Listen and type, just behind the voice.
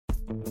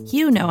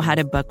You know how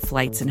to book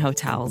flights and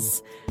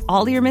hotels.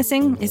 All you're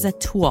missing is a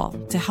tool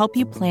to help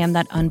you plan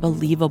that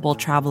unbelievable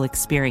travel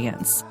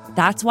experience.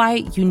 That's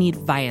why you need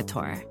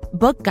Viator.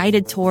 Book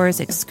guided tours,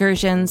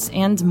 excursions,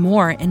 and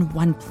more in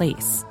one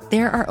place.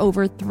 There are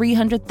over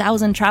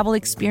 300,000 travel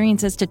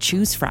experiences to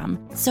choose from,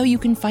 so you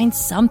can find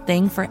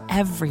something for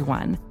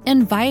everyone.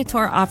 And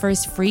Viator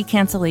offers free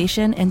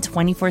cancellation and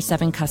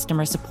 24/7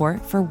 customer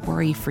support for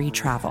worry-free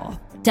travel.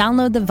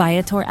 Download the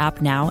Viator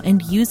app now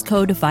and use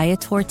code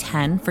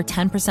Viator10 for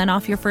 10%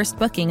 off your first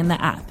booking in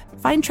the app.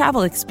 Find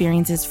travel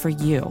experiences for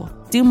you.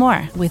 Do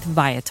more with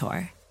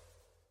Viator.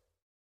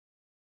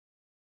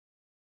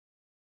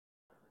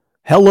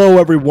 Hello,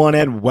 everyone,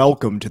 and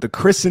welcome to the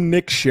Chris and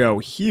Nick Show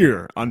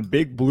here on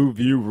Big Blue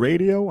View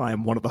Radio. I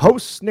am one of the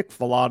hosts, Nick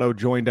Filato,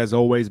 joined as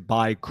always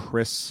by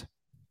Chris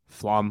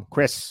Flum.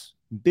 Chris,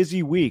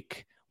 busy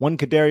week. One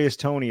Kadarius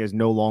Toney is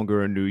no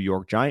longer a New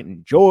York Giant.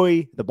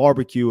 Enjoy the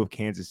barbecue of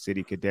Kansas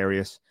City,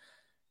 Kadarius.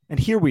 And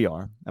here we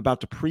are,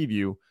 about to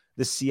preview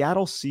the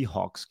Seattle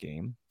Seahawks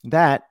game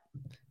that,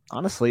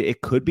 honestly, it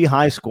could be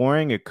high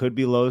scoring, it could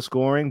be low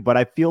scoring, but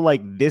I feel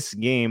like this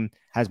game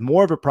has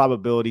more of a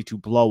probability to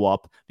blow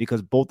up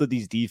because both of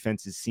these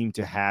defenses seem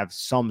to have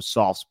some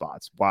soft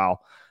spots.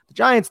 While the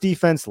Giants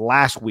defense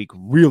last week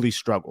really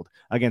struggled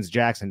against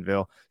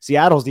Jacksonville,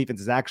 Seattle's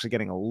defense is actually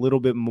getting a little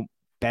bit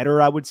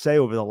better, I would say,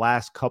 over the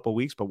last couple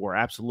weeks, but were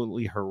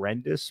absolutely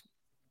horrendous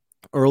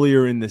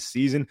earlier in the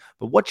season.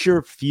 But what's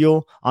your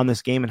feel on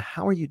this game, and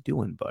how are you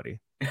doing, buddy?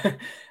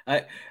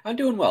 I'm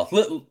doing well.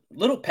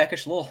 Little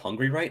peckish, a little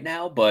hungry right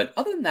now, but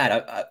other than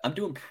that, I'm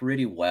doing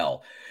pretty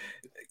well.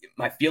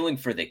 My feeling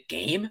for the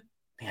game,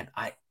 man,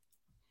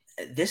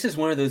 this is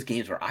one of those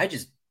games where I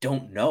just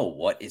don't know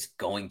what is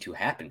going to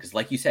happen. Because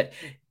like you said,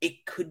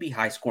 it could be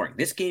high scoring.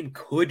 This game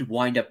could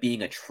wind up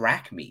being a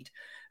track meet.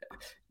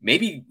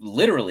 Maybe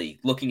literally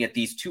looking at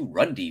these two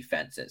run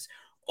defenses.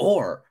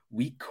 Or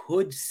we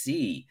could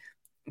see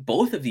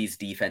both of these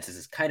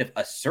defenses kind of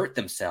assert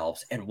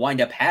themselves and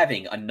wind up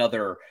having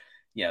another,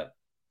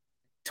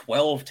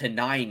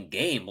 12-9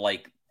 game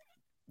like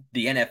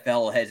the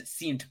NFL has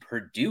seemed to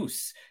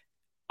produce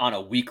on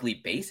a weekly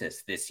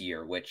basis this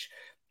year, which,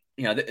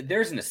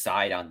 there's an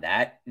aside on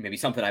that. Maybe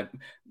something I'm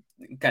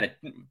kind of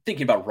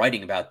thinking about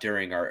writing about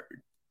during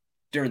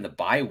the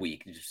bye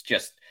week,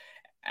 just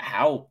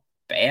how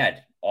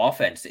bad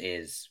offense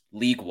is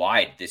league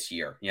wide this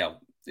year,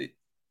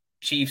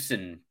 Chiefs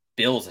and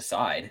Bills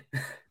aside.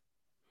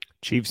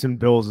 Chiefs and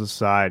Bills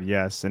aside,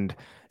 yes. And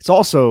it's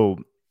also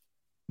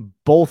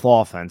both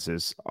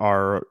offenses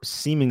are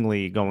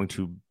seemingly going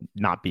to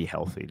not be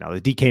healthy. Now, the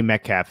DK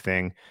Metcalf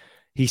thing,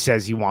 he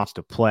says he wants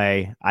to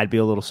play. I'd be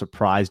a little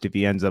surprised if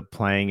he ends up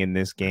playing in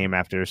this game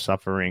after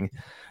suffering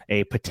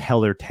a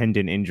patellar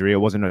tendon injury. It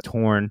wasn't a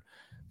torn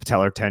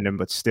patellar tendon,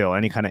 but still,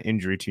 any kind of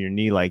injury to your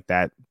knee like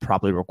that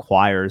probably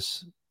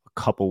requires a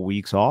couple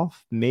weeks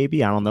off.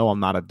 Maybe, I don't know. I'm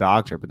not a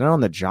doctor. But then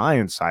on the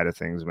Giants side of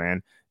things,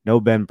 man, no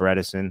Ben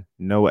Bredeson,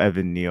 no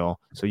Evan Neal.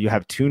 So you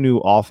have two new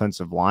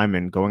offensive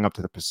linemen going up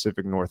to the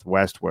Pacific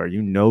Northwest where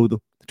the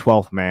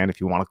 12th man,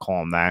 if you want to call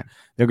them that.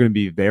 They're going to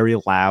be very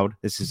loud.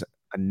 This is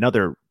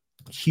another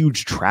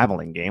huge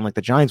traveling game. Like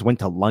the Giants went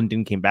to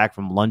London, came back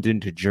from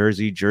London to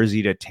Jersey,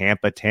 Jersey to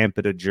Tampa,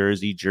 Tampa to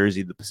Jersey,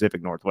 Jersey to the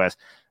Pacific Northwest.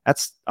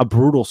 That's a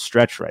brutal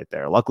stretch right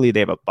there. Luckily, they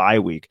have a bye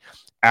week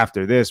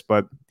after this,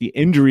 but the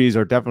injuries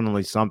are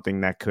definitely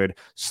something that could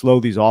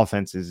slow these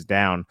offenses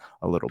down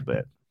a little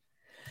bit.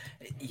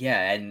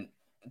 Yeah, and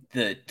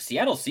the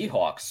Seattle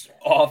Seahawks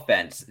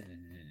offense,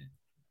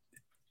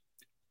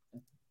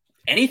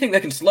 anything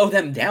that can slow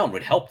them down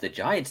would help the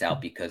Giants out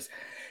because,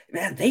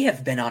 man, they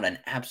have been on an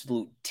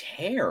absolute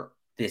tear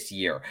this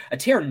year. A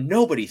tear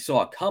nobody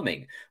saw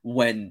coming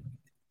when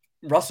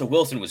Russell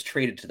Wilson was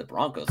traded to the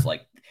Broncos.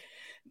 Like,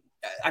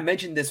 I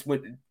mentioned this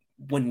when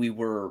we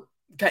were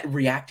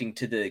reacting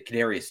to the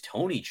Kadarius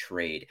Toney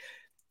trade.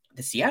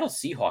 The Seattle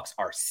Seahawks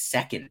are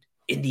second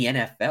in the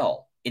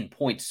NFL in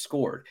points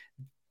scored.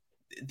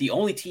 The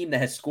only team that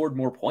has scored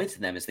more points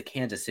than them is the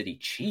Kansas City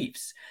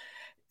Chiefs.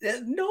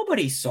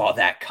 Nobody saw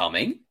that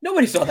coming.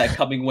 Nobody saw that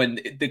coming when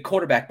the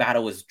quarterback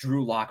battle was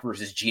Drew Lock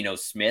versus Geno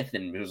Smith.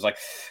 And it was like,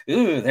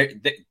 ooh,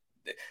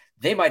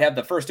 they might have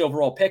the first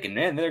overall pick and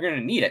man, they're going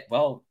to need it.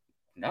 Well,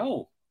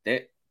 no,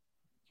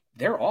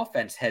 their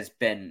offense has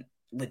been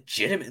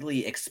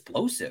legitimately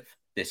explosive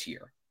this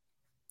year.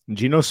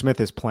 Geno Smith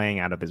is playing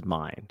out of his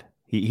mind.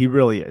 He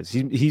really is.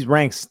 He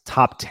ranks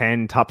top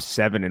 10, top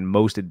 7 in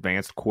most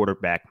advanced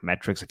quarterback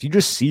metrics. If you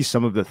just see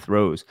some of the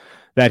throws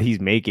that he's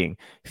making,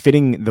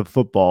 fitting the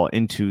football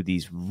into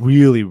these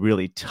really,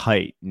 really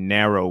tight,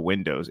 narrow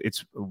windows,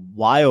 it's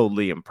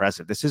wildly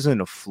impressive. This isn't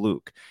a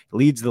fluke. He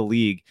leads the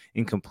league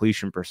in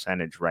completion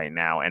percentage right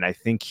now, and I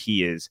think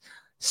he is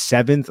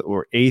 7th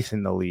or 8th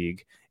in the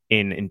league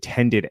in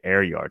intended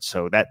air yards.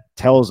 So that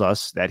tells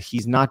us that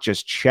he's not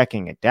just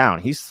checking it down.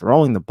 He's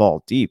throwing the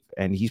ball deep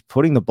and he's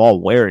putting the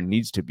ball where it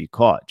needs to be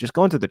caught. Just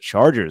going to the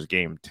Chargers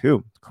game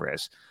too,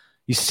 Chris.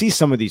 You see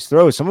some of these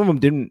throws. Some of them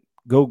didn't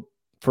go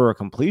for a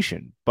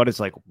completion, but it's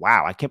like,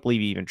 wow, I can't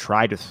believe he even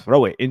tried to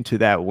throw it into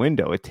that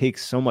window. It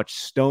takes so much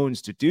stones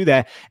to do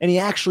that. And he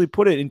actually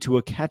put it into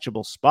a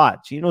catchable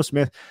spot. Geno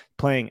Smith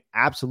playing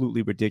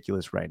absolutely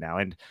ridiculous right now.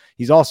 And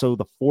he's also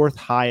the 4th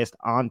highest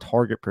on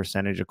target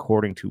percentage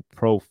according to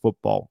Pro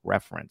Football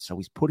Reference. So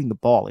he's putting the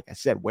ball, like I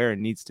said, where it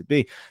needs to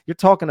be. You're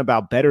talking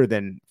about better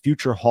than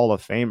future Hall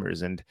of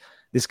Famers. And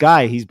this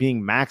guy, he's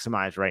being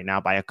maximized right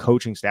now by a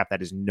coaching staff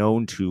that is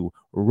known to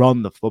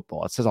run the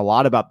football. It says a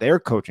lot about their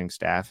coaching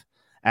staff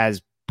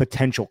as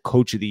potential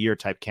coach of the year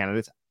type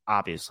candidates.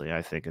 Obviously,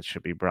 I think it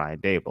should be Brian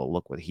Daboll.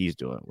 Look what he's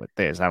doing with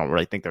this. I don't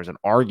really think there's an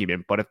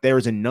argument, but if there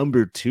is a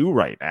number 2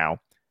 right now,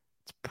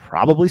 it's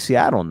probably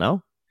Seattle,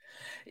 no?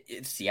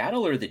 It's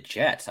Seattle or the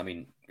Jets. I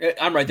mean,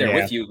 I'm right there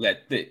with you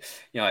that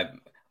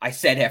I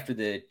said after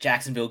the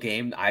Jacksonville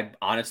game, I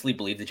honestly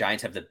believe the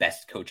Giants have the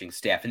best coaching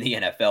staff in the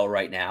NFL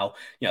right now.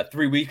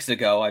 3 weeks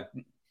ago,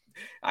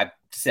 I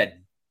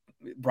said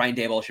Brian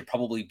Daboll should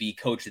probably be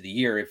coach of the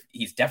year. If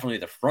he's definitely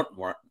the front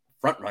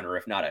runner,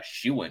 if not a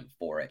shoo-in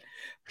for it.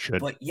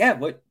 But yeah,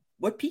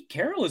 what Pete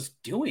Carroll is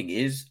doing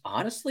is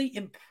honestly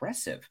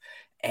impressive.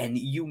 And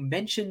you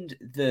mentioned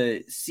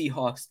the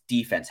Seahawks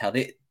defense, how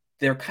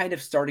they're kind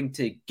of starting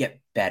to get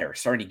better,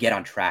 starting to get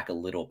on track a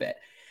little bit.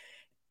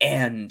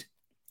 And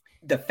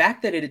the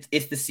fact that it's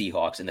the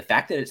Seahawks and the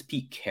fact that it's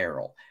Pete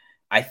Carroll,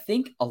 I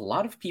think a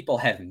lot of people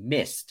have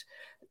missed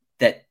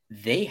that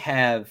they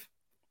have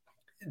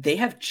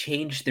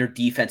changed their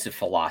defensive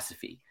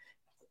philosophy,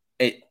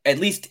 at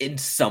least in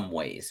some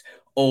ways,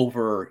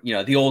 over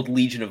the old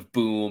Legion of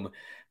Boom,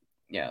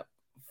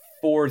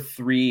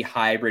 4-3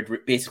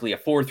 hybrid, basically a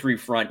 4-3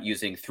 front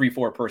using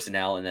 3-4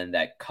 personnel, and then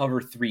that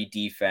cover 3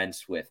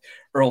 defense with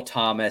Earl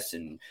Thomas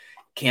and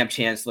Cam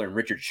Chancellor and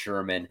Richard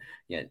Sherman.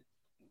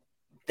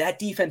 That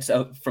defense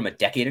from a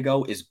decade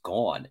ago is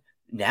gone.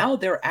 Now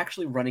they're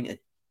actually running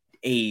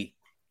a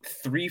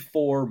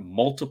 3-4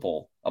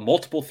 multiple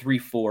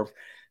 3-4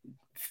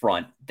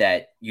 front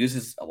that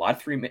uses a lot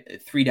of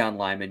three down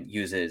linemen,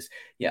 uses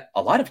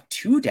a lot of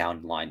 2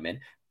 down linemen,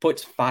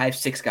 puts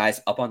 5-6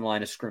 guys up on the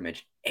line of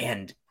scrimmage.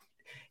 And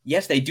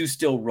yes, they do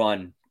still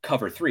run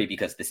cover 3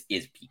 because this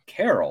is Pete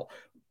Carroll,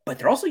 but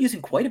they're also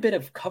using quite a bit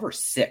of cover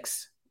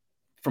 6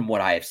 from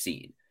what I have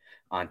seen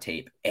on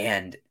tape.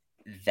 And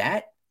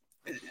that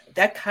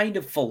kind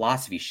of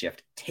philosophy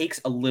shift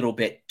takes a little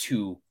bit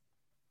to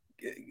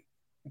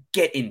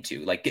get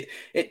into. Like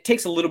it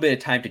takes a little bit of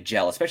time to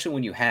gel, especially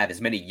when you have as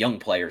many young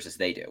players as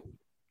they do.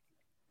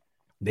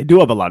 They do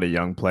have a lot of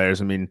young players.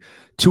 I mean,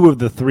 2 of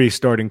the 3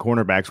 starting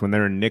cornerbacks when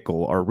they're in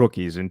nickel are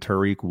rookies, and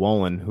Tariq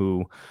Woolen,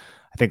 who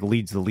I think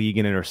leads the league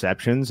in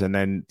interceptions, and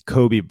then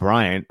Kobe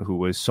Bryant, who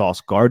was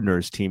Sauce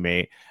Gardner's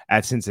teammate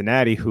at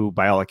Cincinnati, who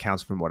by all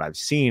accounts from what I've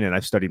seen, and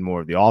I've studied more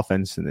of the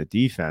offense and the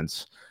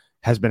defense,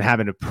 has been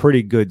having a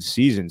pretty good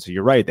season. So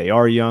you're right. They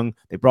are young.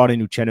 They brought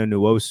in Uchenna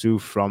Nwosu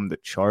from the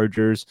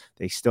Chargers.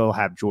 They still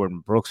have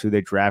Jordan Brooks, who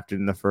they drafted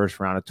in the first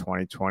round of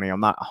 2020.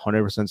 I'm not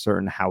 100%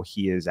 certain how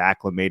he is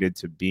acclimated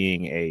to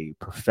being a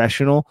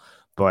professional,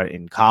 but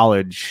in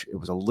college, it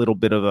was a little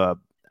bit of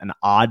an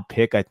odd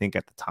pick, I think,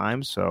 at the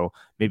time. So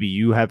maybe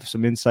you have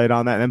some insight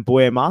on that. And then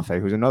Boye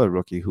Mafe, who's another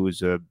rookie, who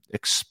is an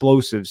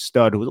explosive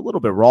stud, who was a little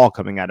bit raw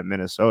coming out of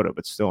Minnesota,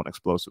 but still an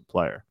explosive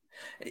player.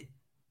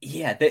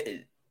 Yeah,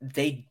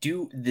 they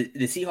do. The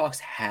Seahawks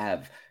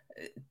have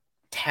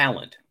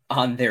talent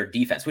on their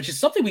defense, which is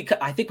something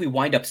I think we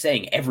wind up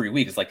saying every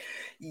week. It's like,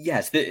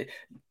 yes,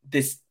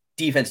 this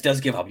defense does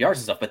give up yards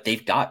and stuff, but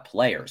they've got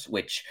players,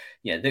 which,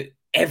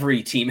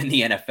 every team in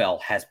the NFL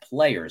has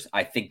players.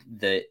 I think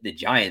the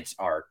Giants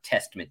are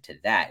testament to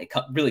that. It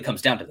really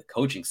comes down to the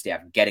coaching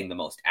staff getting the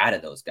most out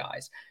of those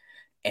guys.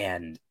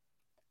 And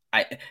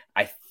I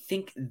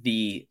think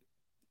the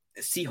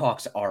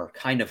Seahawks are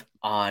kind of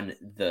on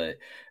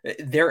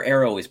their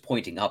arrow is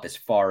pointing up as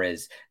far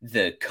as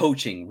the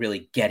coaching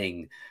really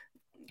getting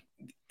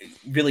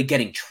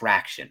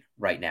traction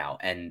right now.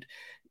 And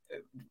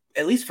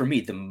at least for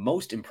me, the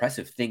most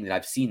impressive thing that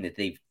I've seen that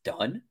they've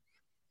done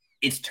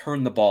is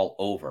turn the ball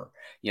over.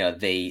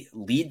 They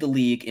lead the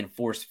league in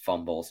forced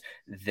fumbles.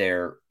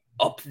 They're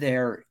up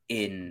there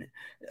in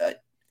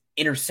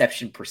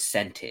interception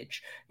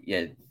percentage.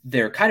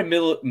 They're kind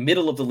of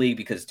middle of the league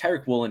because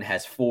Tariq Woolen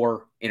has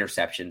 4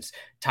 interceptions,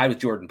 tied with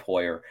Jordan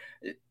Poyer.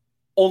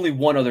 Only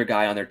one other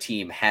guy on their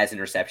team has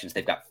interceptions.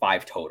 They've got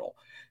 5 total.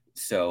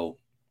 So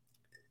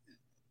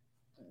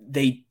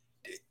they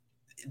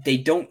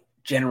don't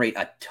generate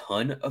a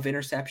ton of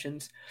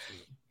interceptions,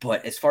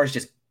 but as far as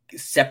just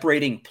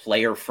separating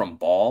player from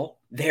ball,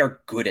 they're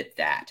good at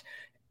that.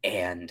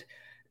 And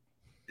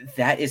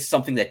that is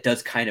something that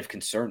does kind of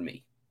concern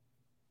me.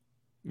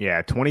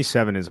 Yeah,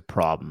 27 is a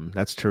problem.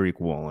 That's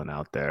Tariq Woolen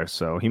out there.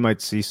 So he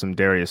might see some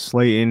Darius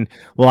Slayton.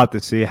 We'll have to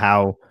see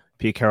how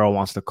Pete Carroll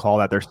wants to call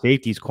that. Their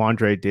safeties,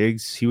 Quandre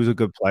Diggs, he was a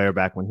good player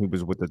back when he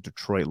was with the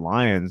Detroit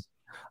Lions.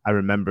 I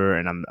remember,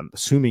 and I'm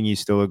assuming he's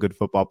still a good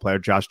football player.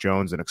 Josh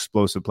Jones, an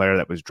explosive player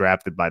that was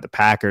drafted by the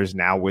Packers,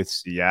 now with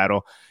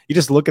Seattle. You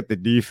just look at the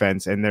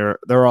defense, and there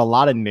are a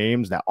lot of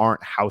names that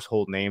aren't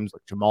household names.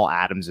 Like Jamal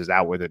Adams is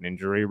out with an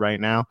injury right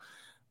now.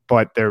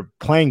 but they're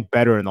playing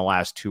better in the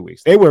last 2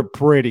 weeks. They were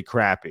pretty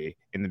crappy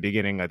in the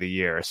beginning of the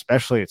year,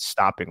 especially at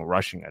stopping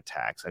rushing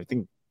attacks. I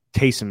think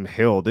Taysom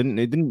Hill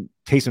didn't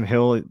Taysom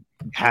Hill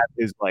have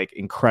his like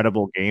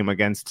incredible game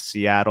against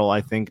Seattle,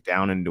 I think,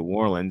 down in New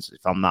Orleans,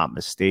 if I'm not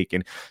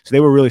mistaken. So they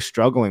were really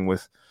struggling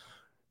with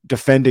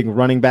defending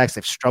running backs.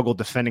 They've struggled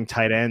defending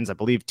tight ends. I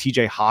believe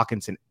TJ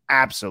Hawkinson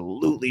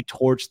absolutely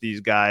torched these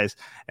guys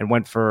and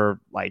went for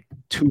like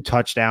 2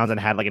 touchdowns and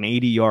had like an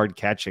 80-yard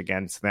catch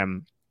against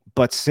them.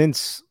 But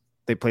since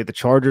they played the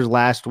Chargers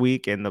last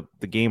week and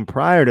the game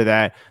prior to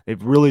that,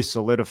 they've really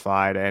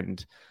solidified,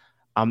 and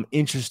I'm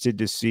interested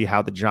to see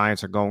how the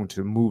Giants are going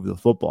to move the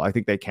football. I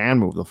think they can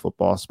move the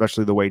football,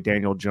 especially the way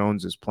Daniel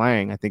Jones is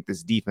playing. I think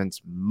this defense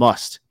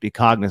must be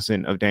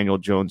cognizant of Daniel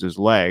Jones's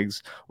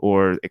legs,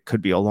 or it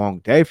could be a long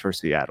day for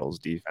Seattle's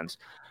defense.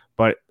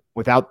 But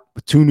with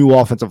 2 new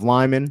offensive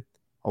linemen,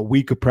 a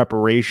week of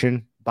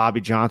preparation,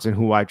 Bobby Johnson,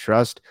 who I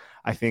trust,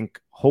 I think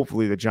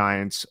hopefully the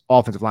Giants'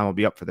 offensive line will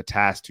be up for the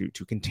task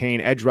to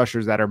contain edge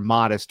rushers that are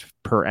modest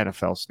per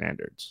NFL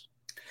standards.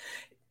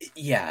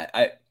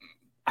 Yeah,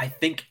 I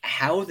think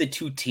how the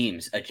two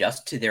teams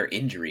adjust to their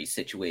injury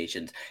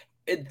situations,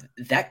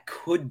 that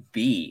could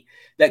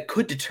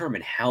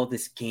determine how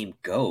this game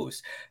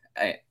goes.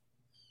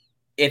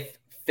 If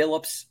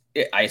Phillips,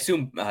 I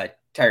assume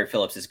Tyre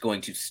Phillips is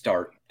going to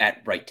start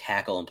at right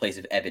tackle in place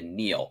of Evan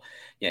Neal.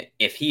 Yeah,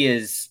 if he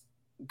is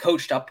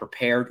coached up,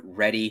 prepared,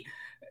 ready,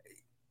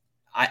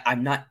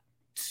 I'm not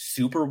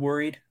super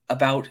worried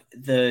about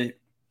the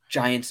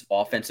Giants'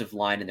 offensive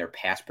line and their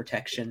pass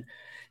protection.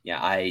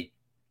 Yeah,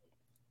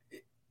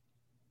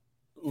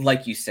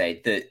 like you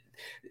say,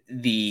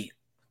 the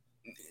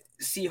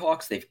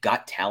Seahawks, they've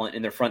got talent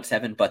in their front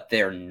seven, but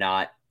they're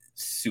not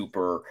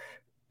super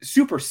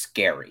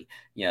scary.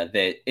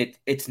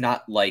 It's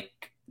not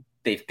like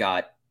they've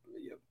got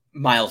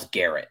Myles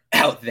Garrett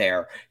out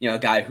there, a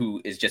guy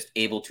who is just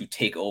able to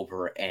take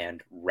over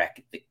and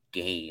wreck the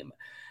game.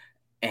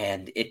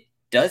 And it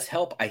does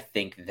help, I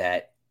think,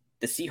 that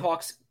the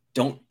Seahawks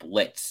don't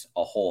blitz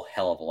a whole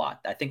hell of a lot.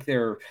 I think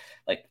they're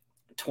like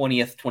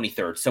 20th,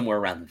 23rd, somewhere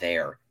around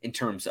there in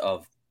terms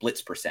of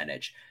blitz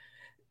percentage.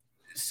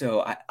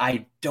 So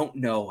I don't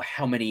know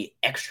how many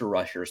extra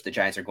rushers the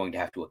Giants are going to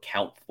have to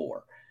account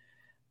for.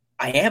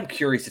 I am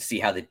curious to see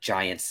how the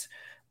Giants,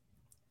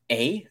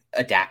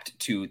 adapt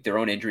to their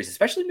own injuries,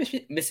 especially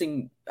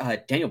missing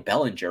Daniel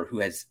Bellinger, who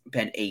has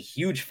been a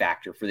huge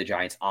factor for the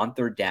Giants on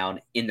third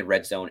down, in the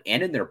red zone,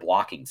 and in their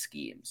blocking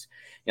schemes.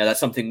 That's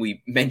something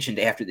we mentioned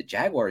after the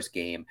Jaguars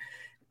game,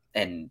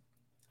 and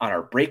on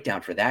our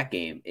breakdown for that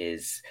game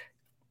is,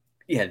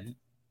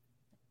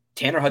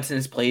 Tanner Hudson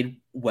has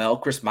played well.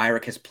 Chris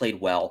Myrick has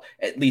played well,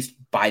 at least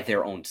by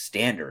their own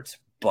standards.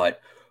 But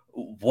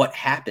what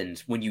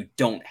happens when you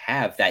don't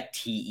have that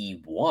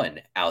TE1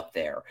 out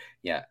there?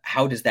 Yeah,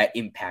 how does that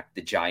impact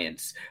the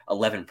Giants'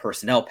 11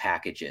 personnel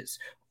packages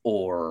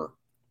or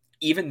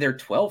even their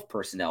 12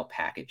 personnel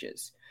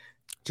packages?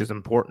 Which is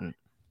important.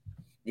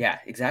 Yeah,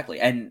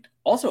 exactly. And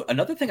also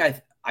another thing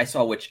I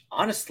saw, which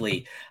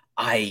honestly,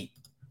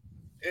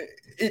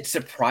 it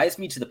surprised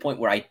me to the point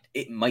where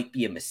it might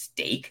be a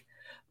mistake,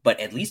 but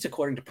at least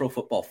according to Pro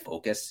Football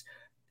Focus,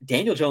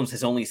 Daniel Jones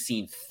has only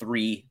seen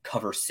 3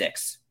 cover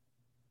 6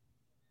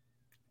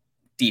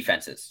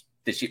 defenses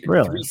this year.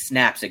 Really? 3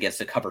 snaps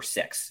against a cover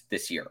 6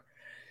 this year.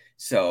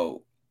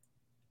 So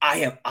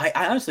I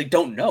honestly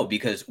don't know,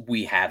 because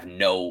we have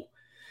no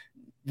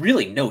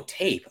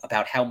tape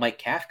about how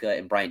Mike Kafka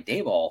and Brian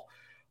Daboll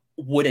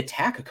would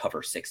attack a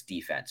cover 6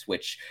 defense,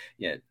 which,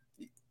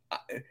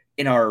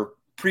 in our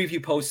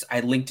preview posts, I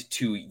linked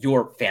to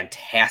your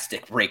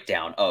fantastic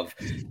breakdown of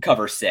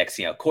cover 6,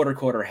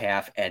 quarter,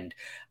 half. And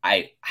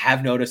I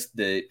have noticed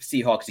the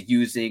Seahawks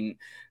using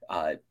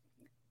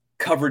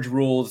coverage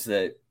rules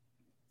that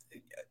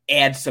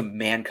add some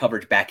man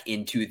coverage back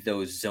into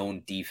those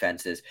zone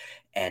defenses.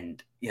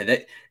 And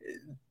that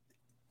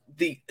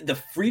the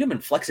freedom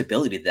and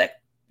flexibility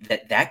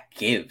that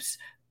gives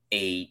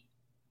a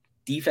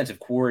defensive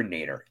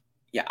coordinator.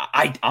 Yeah,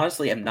 I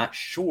honestly am not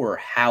sure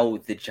how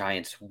the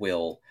Giants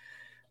will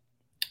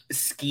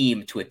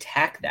scheme to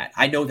attack that.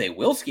 I know they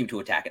will scheme to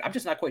attack it. I'm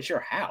just not quite sure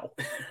how.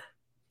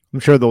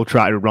 I'm sure they'll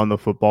try to run the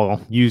football,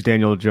 use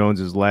Daniel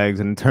Jones's legs.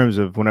 And in terms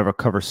of whenever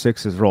cover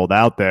 6 is rolled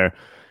out there,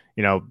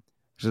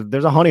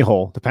 there's a honey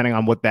hole depending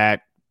on what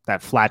that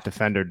flat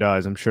defender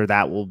does. I'm sure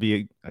that will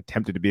be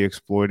attempted to be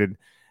exploited,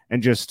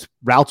 and just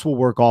routes will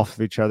work off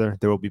of each other.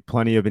 There will be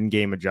plenty of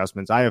in-game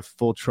adjustments. I have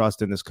full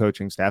trust in this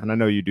coaching staff, and I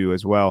know you do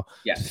as well,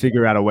 yes, to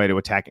figure out a way to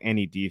attack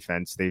any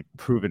defense. They've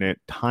proven it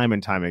time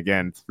and time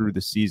again through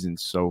the season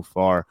so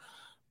far.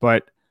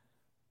 But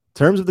in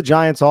terms of the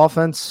Giants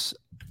offense,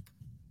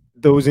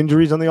 those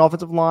injuries on the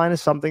offensive line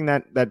is something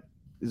that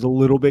is a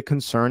little bit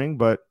concerning.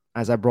 But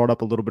as I brought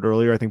up a little bit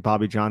earlier, I think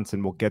Bobby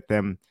Johnson will get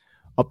them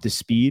up to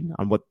speed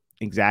on what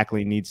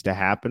exactly needs to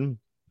happen.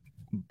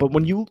 But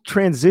when you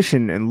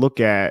transition and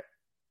look at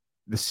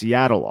the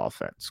Seattle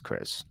offense,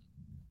 Chris,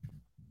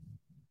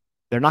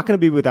 they're not going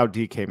to be without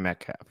DK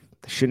Metcalf.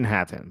 They shouldn't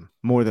have him,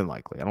 more than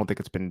likely. I don't think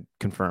it's been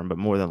confirmed, but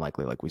more than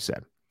likely, like we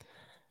said.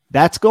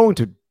 That's going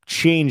to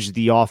change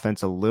the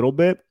offense a little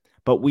bit.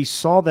 But we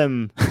saw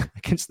them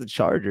against the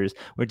Chargers,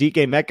 where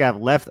DK Metcalf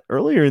left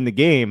earlier in the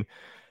game,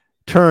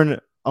 turn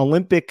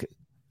Olympic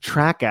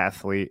track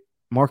athlete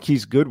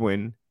Marquise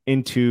Goodwin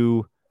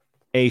into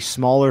a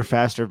smaller,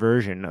 faster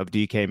version of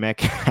DK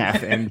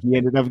Metcalf, and he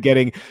ended up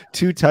getting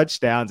 2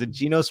 touchdowns. And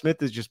Geno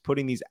Smith is just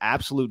putting these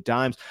absolute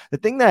dimes. The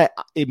thing that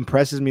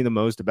impresses me the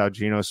most about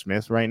Geno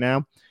Smith right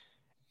now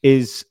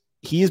is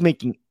he is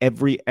making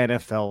every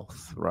NFL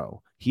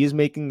throw. He is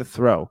making the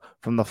throw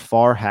from the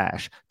far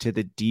hash to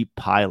the deep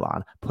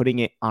pylon, putting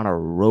it on a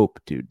rope,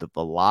 dude. The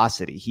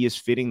velocity. He is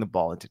fitting the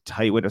ball into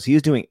tight windows. He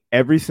is doing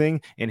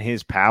everything in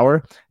his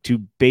power to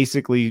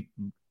basically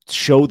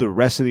show the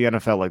rest of the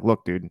NFL, like,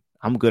 look, dude,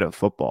 I'm good at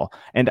football.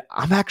 And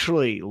I'm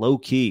actually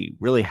low-key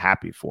really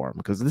happy for him,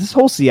 because this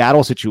whole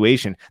Seattle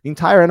situation, the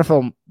entire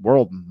NFL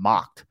world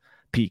mocked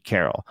Pete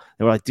Carroll.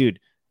 They were like, dude,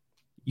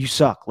 you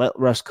suck. Let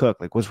Russ cook.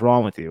 Like, what's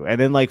wrong with you? And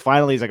then, like,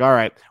 finally he's like, all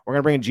right, we're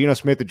going to bring in Geno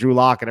Smith and Drew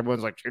Lock. And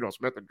everyone's like, Geno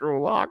Smith and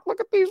Drew Lock. Look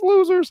at these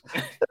losers.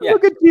 Yeah.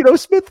 Look at Geno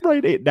Smith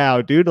right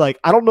now, dude. Like,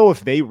 I don't know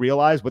if they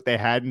realize what they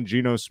had in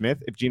Geno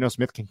Smith, if Geno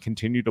Smith can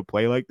continue to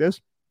play like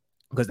this,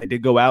 because they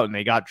did go out and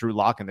they got Drew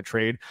Lock in the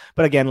trade.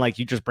 But again, like,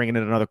 you just bringing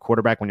in another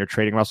quarterback when you're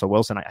trading Russell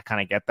Wilson, I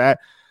kind of get that.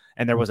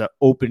 And there was an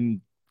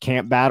open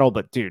camp battle.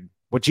 But, dude,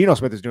 what Geno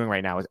Smith is doing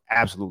right now is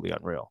absolutely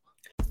unreal.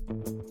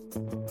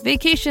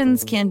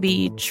 Vacations can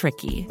be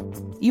tricky.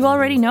 You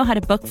already know how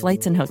to book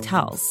flights and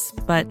hotels,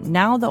 but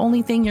now the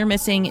only thing you're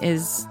missing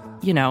is,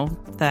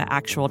 the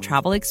actual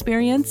travel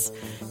experience.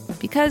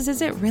 Because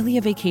is it really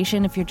a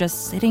vacation if you're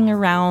just sitting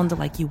around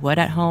like you would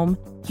at home?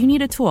 You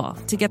need a tool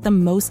to get the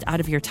most out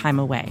of your time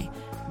away.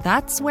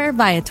 That's where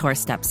Viator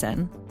steps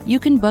in. You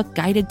can book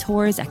guided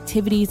tours,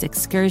 activities,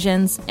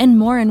 excursions, and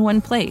more in one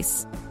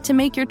place to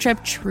make your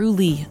trip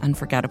truly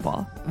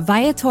unforgettable.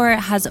 Viator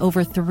has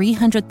over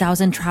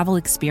 300,000 travel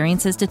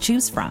experiences to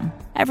choose from.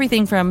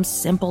 Everything from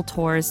simple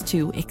tours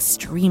to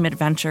extreme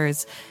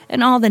adventures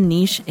and all the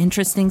niche,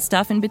 interesting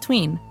stuff in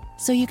between.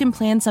 So you can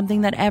plan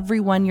something that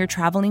everyone you're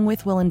traveling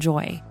with will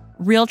enjoy.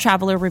 Real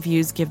traveler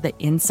reviews give the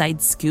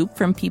inside scoop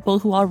from people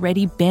who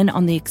already been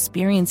on the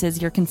experiences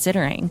you're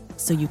considering,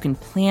 so you can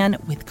plan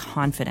with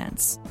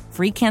confidence.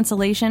 Free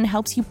cancellation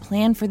helps you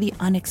plan for the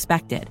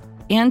unexpected.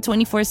 And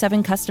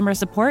 24/7 customer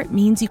support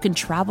means you can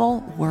travel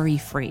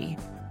worry-free.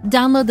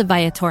 Download the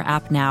Viator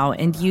app now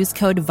and use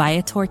code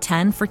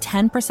Viator10 for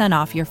 10%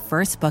 off your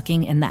first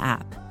booking in the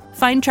app.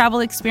 Find travel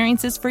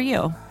experiences for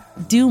you.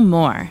 Do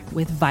more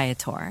with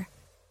Viator.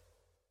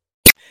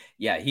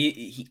 Yeah,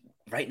 he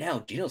right now,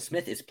 Geno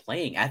Smith is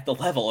playing at the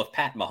level of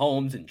Pat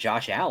Mahomes and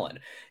Josh Allen.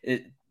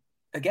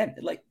 Again,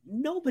 like,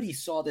 nobody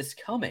saw this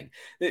coming.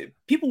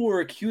 People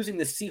were accusing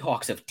the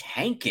Seahawks of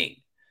tanking.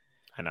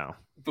 I know.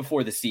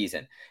 Before the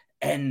season.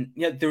 And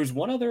there was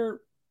one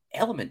other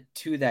element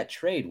to that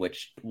trade,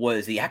 which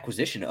was the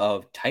acquisition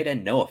of tight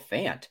end Noah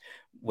Fant,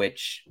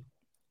 which,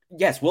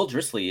 yes, Will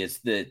Dissly is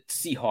the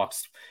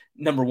Seahawks'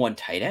 #1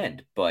 tight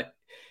end, but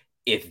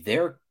if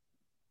they're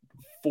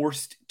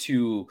forced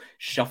to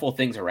shuffle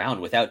things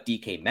around without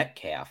DK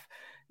Metcalf,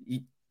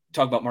 you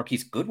talk about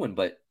Marquise Goodwin,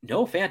 but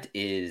Noah Fant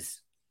is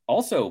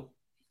also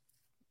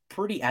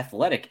pretty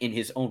athletic in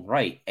his own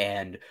right.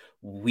 And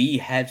we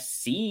have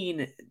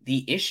seen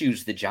the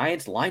issues the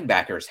Giants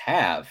linebackers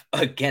have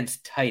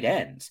against tight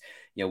ends.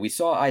 We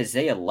saw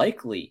Isaiah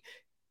Likely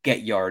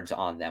get yards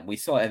on them. We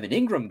saw Evan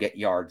Ingram get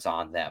yards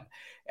on them.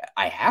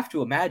 I have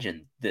to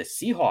imagine the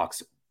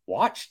Seahawks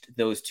watched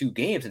those 2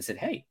 games and said,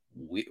 hey,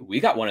 we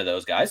got one of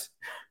those guys.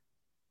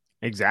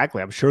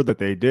 Exactly. I'm sure that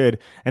they did.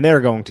 And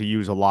they're going to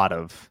use a lot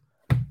of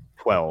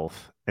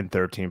 12 and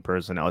 13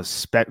 personnel.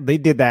 They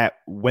did that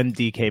when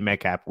DK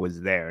Metcalf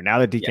was there. Now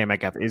that DK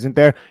Metcalf isn't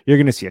there, you're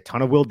going to see a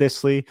ton of Will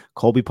Dissly,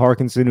 Colby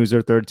Parkinson, who's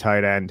their 3rd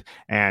tight end,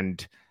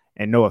 and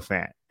Noah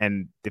Fant.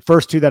 And the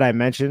first 2 that I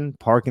mentioned,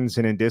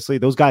 Parkinson and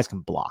Dissly, those guys can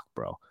block,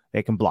 bro.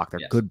 They can block.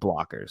 They're good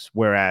blockers.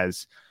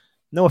 Whereas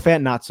Noah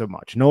Fant, not so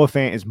much. Noah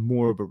Fant is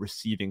more of a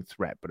receiving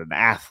threat, but an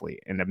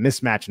athlete and a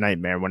mismatch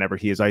nightmare whenever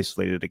he is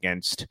isolated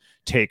against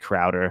Tay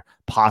Crowder,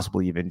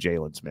 possibly even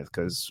Jalen Smith.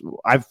 Because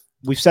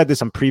we've said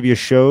this on previous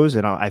shows,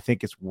 and I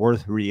think it's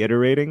worth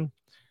reiterating.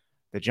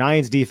 The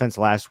Giants' defense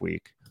last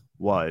week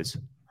was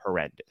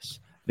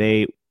horrendous.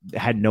 They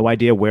had no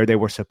idea where they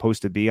were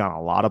supposed to be on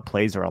a lot of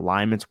plays. Their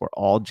alignments were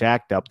all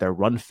jacked up. Their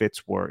run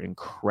fits were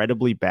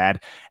incredibly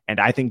bad. And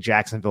I think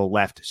Jacksonville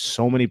left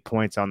so many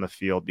points on the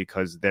field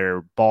because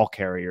their ball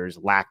carriers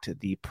lacked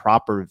the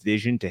proper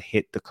vision to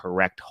hit the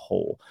correct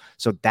hole.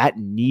 So that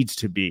needs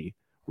to be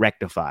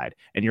rectified.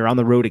 And you're on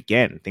the road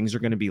again. Things are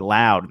going to be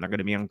loud and they're going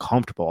to be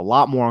uncomfortable, a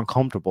lot more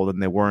uncomfortable than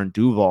they were in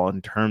Duval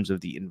in terms of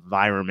the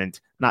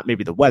environment, not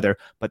maybe the weather,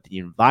 but the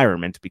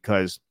environment,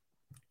 because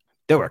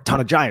there were a ton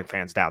of Giant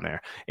fans down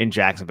there in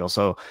Jacksonville.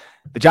 So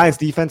the Giants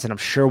defense, and I'm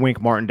sure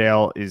Wink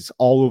Martindale is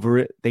all over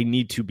it, they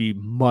need to be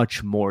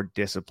much more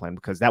disciplined,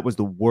 because that was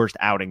the worst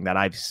outing that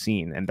I've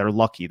seen. And they're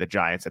lucky, the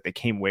Giants, that they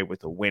came away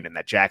with a win and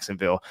that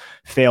Jacksonville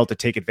failed to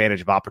take advantage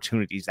of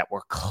opportunities that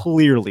were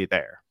clearly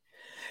there.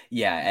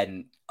 Yeah,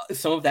 and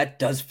some of that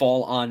does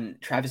fall on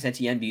Travis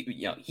Etienne.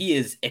 You know, he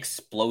is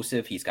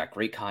explosive. He's got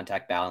great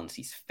contact balance.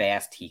 He's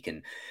fast. He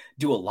can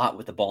do a lot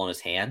with the ball in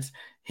his hands.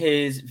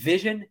 His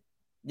vision,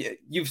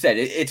 you've said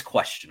it's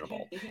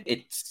questionable.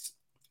 It's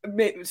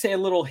say a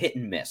little hit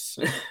and miss.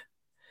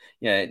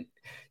 Yeah,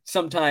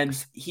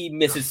 sometimes he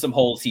misses some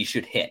holes he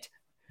should hit.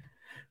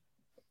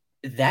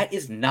 That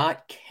is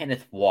not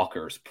Kenneth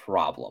Walker's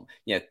problem.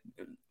 Yeah,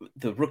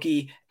 the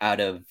rookie out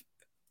of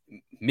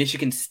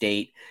Michigan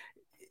State,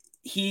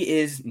 he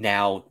is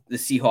now the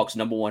Seahawks'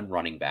 #1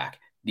 running back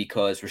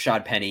because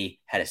Rashad Penny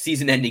had a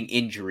season-ending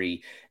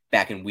injury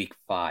back in week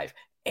 5.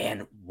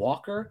 And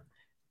Walker,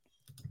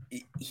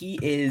 he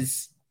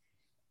is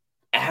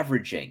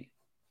averaging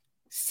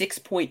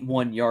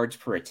 6.1 yards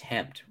per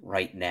attempt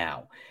right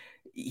now.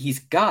 He's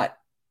got...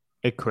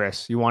 Hey,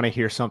 Chris, you want to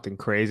hear something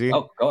crazy?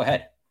 Oh, go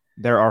ahead.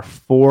 There are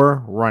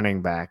 4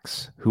 running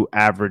backs who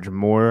average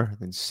more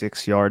than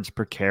 6 yards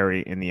per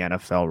carry in the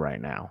NFL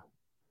right now.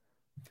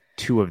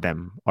 2 of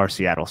them are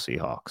Seattle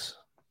Seahawks.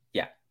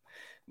 Yeah.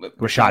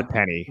 Rashad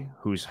Penny,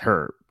 who's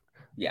hurt.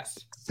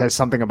 Yes. Says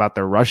something about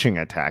their rushing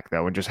attack,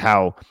 though, and just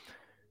how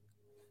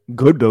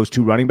good those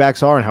 2 running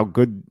backs are and how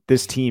good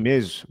this team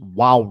is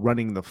while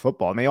running the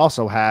football. And they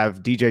also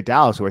have DJ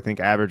Dallas, who I think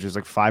averages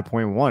like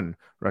 5.1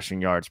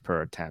 rushing yards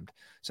per attempt.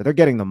 So they're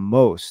getting the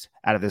most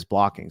out of this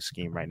blocking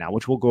scheme right now,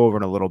 which we'll go over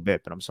in a little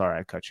bit, but I'm sorry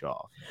I cut you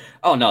off.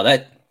 Oh, no,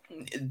 that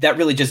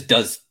really just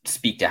does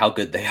speak to how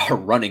good they are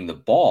running the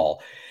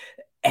ball.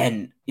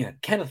 And, you know,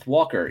 Kenneth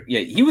Walker,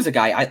 yeah, he was a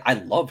guy I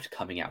loved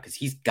coming out because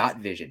he's got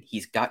vision.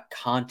 He's got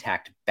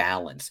contact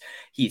balance.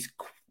 He's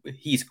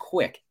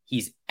quick.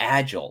 He's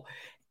agile.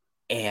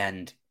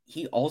 And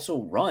he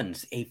also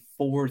runs a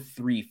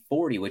 4.3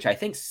 40, which I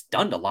think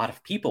stunned a lot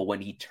of people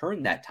when he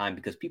turned that time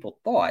because people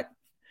thought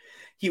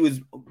he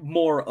was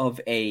more of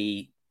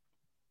a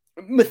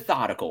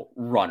methodical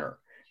runner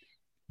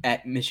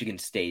at Michigan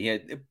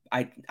State.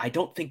 I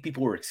don't think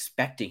people were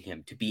expecting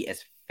him to be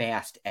as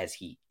fast as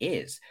he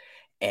is.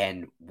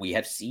 And we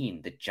have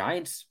seen the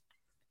Giants,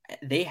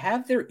 they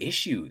have their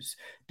issues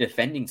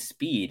defending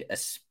speed,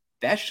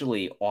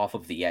 especially off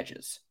of the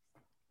edges.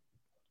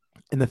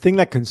 And the thing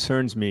that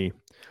concerns me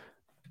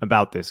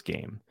about this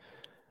game,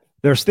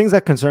 there's things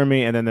that concern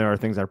me, and then there are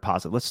things that are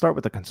positive. Let's start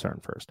with the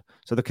concern first.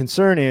 So the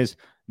concern is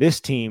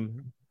this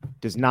team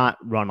does not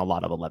run a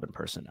lot of 11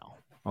 personnel.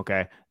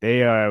 Okay.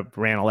 They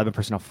ran 11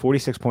 personnel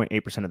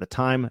 46.8% of the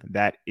time.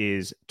 That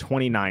is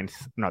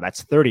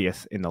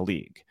 30th in the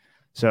league.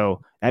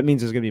 So that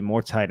means there's going to be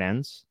more tight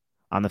ends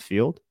on the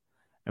field.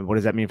 And what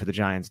does that mean for the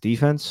Giants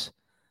defense?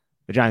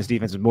 The Giants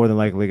defense is more than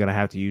likely going to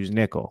have to use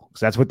nickel because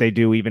that's what they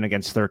do even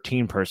against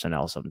 13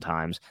 personnel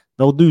sometimes.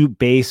 They'll do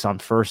base on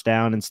first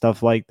down and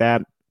stuff like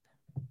that.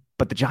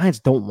 But the Giants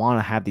don't want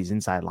to have these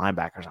inside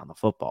linebackers on the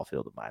football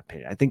field, in my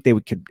opinion. I think they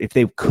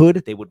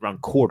would run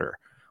quarter,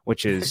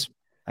 which is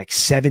like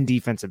 7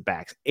 defensive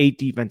backs, 8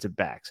 defensive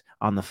backs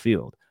on the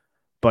field.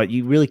 But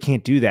you really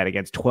can't do that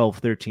against 12,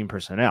 13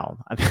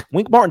 personnel. I mean,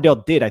 Wink Martindale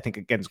did, I think,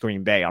 against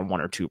Green Bay on 1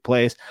 or 2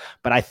 plays.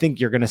 But I think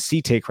you're going to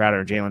see Tay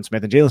Crowder and Jalen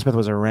Smith. And Jalen Smith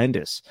was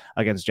horrendous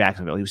against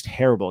Jacksonville. He was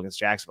terrible against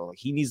Jacksonville. Like,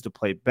 he needs to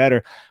play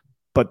better.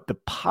 But the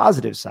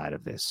positive side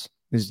of this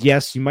is,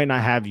 yes, you might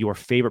not have your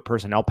favorite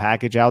personnel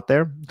package out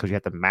there because you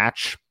have to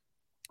match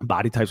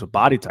body types with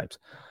body types.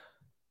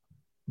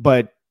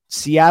 But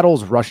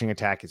Seattle's rushing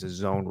attack is a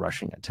zone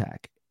rushing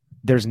attack.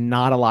 There's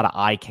not a lot of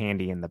eye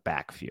candy in the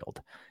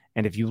backfield.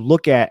 And if you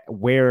look at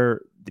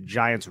where the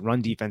Giants'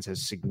 run defense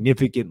has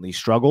significantly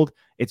struggled,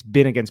 it's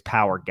been against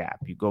power gap.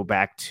 You go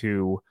back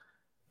to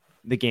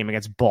the game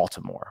against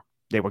Baltimore.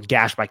 They were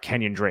gashed by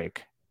Kenyon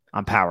Drake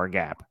on power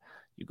gap.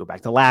 You go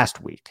back to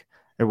last week.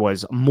 There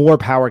was more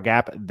power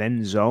gap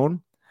than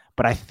zone.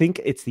 But I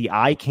think it's the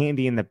eye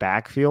candy in the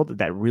backfield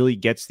that really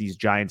gets these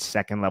Giants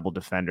second-level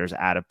defenders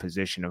out of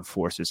position and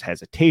forces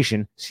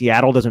hesitation.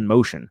 Seattle doesn't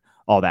motion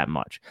all that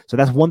much. So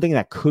that's one thing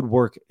that could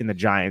work in the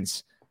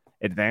Giants'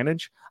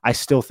 advantage. I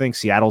still think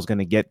Seattle's going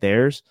to get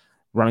theirs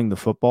running the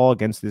football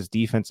against this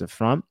defensive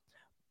front.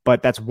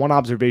 But that's one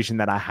observation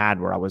that I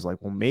had where I was like,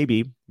 well, maybe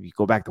if you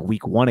go back to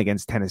week 1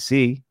 against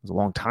Tennessee, it was a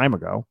long time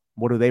ago.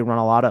 What do they run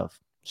a lot of?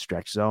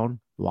 Stretch zone,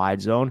 wide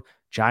zone.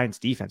 Giants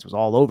defense was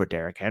all over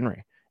Derrick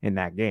Henry in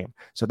that game.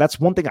 So that's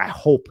one thing I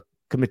hope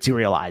could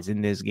materialize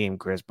in this game,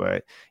 Chris.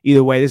 But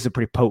either way, this is a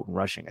pretty potent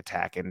rushing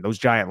attack, and those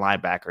Giant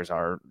linebackers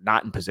are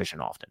not in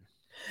position often.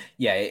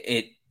 Yeah,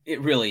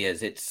 it really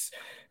is. It's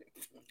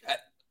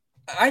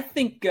I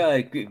think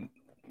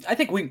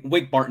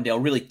Wink Martindale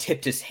really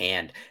tipped his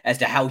hand as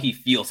to how he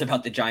feels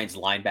about the Giants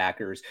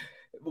linebackers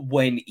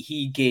when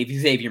he gave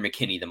Xavier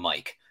McKinney the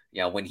mic.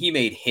 You know, when he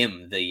made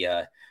him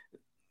the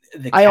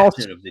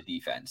captain of the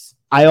defense.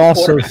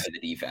 Quarterback of the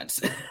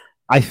defense.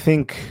 I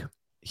think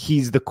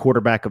he's the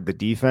quarterback of the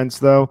defense,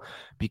 though,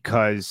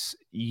 because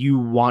you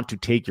want to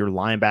take your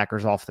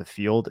linebackers off the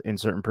field in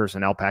certain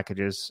personnel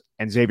packages,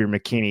 and Xavier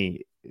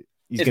McKinney,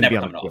 he's going to be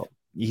on the field.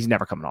 He's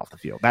never coming off the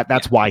field.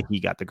 That's why he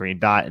got the green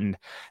dot, and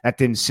that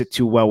didn't sit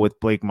too well with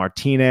Blake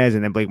Martinez,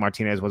 and then Blake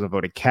Martinez wasn't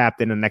voted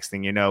captain, and next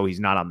thing you know, he's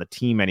not on the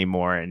team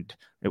anymore, and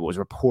It was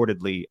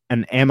reportedly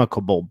an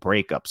amicable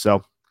breakup.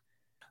 So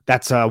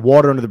that's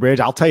water under the bridge.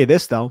 I'll tell you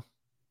this, though.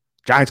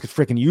 Giants could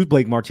freaking use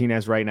Blake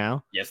Martinez right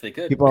now. Yes, they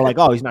could. People are like,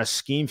 oh, he's not a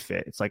scheme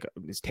fit. It's like,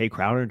 is Tay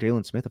Crowder and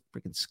Jalen Smith a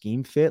freaking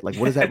scheme fit? Like,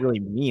 what does that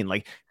really mean?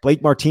 Like,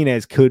 Blake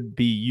Martinez could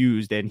be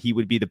used and he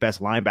would be the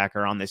best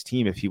linebacker on this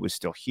team if he was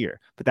still here.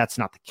 But that's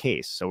not the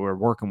case. So we're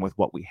working with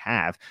what we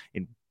have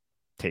in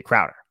Tay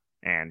Crowder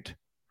and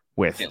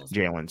with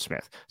Jalen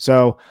Smith.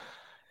 So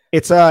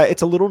it's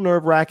a little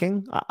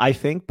nerve-wracking, I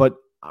think, but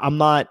I'm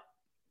not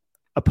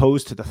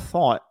opposed to the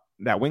thought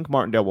that Wink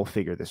Martindale will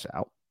figure this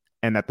out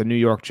and that the New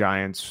York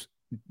Giants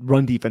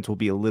run defense will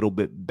be a little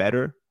bit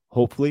better.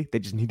 Hopefully, they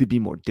just need to be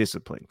more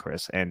disciplined,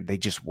 Chris. And they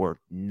just were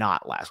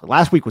not last week.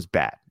 Last week was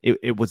bad.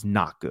 It was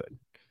not good.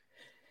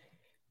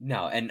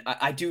 No, and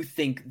I do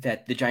think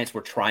that the Giants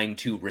were trying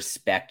to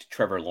respect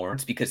Trevor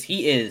Lawrence because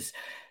he is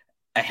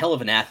a hell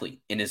of an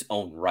athlete in his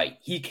own right.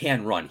 He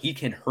can run. He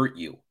can hurt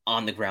you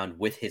on the ground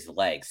with his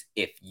legs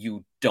if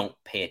you don't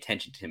pay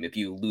attention to him, if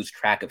you lose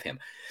track of him.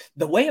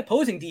 The way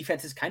opposing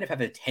defenses kind of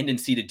have a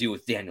tendency to do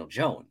with Daniel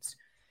Jones.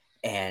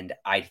 And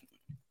I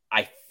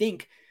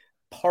think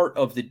part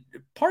of the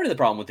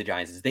problem with the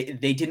Giants is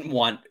they didn't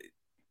want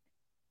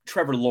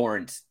Trevor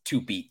Lawrence to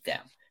beat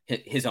them,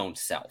 his own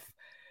self.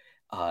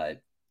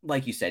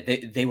 Like you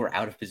said, they were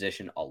out of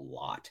position a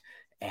lot,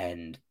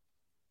 and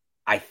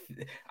I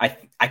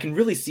can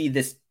really see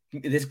this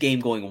game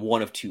going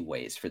one of two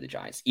ways for the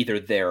Giants. Either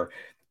their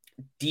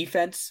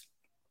defense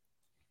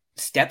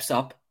steps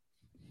up,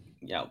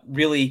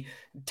 really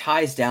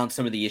ties down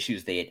some of the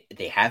issues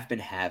they have been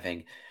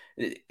having,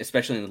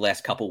 especially in the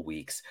last couple of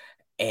weeks,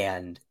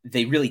 and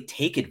they really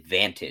take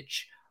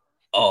advantage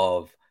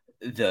of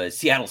the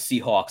Seattle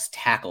Seahawks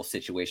tackle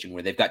situation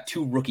where they've got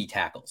two rookie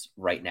tackles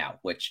right now,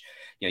 which,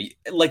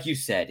 like you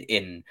said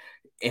in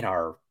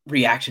our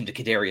reaction to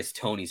Kadarius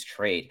Toney's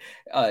trade,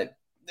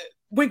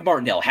 Wink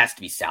Martindale has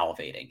to be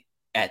salivating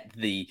at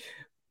the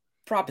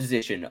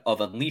proposition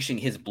of unleashing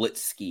his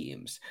blitz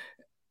schemes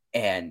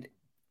and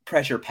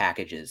pressure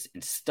packages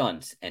and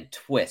stunts and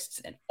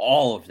twists and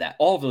all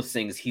of those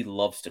things he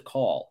loves to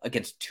call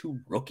against two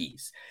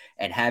rookies,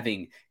 and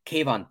having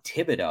Kayvon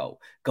Thibodeau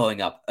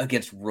going up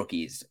against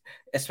rookies,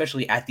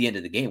 especially at the end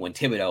of the game when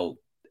Thibodeau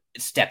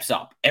steps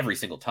up every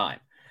single time.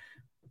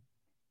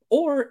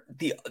 Or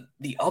the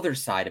other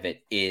side of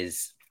it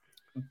is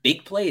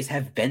big plays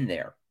have been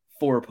there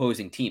for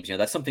opposing teams.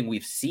 That's something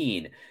we've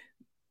seen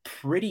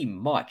pretty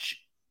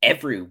much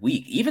every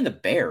week. Even the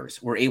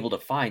Bears were able to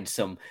find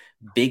some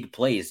big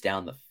plays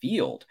down the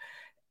field.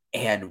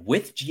 And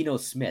with Geno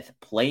Smith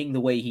playing the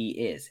way he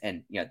is,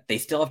 and they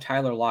still have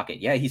Tyler Lockett.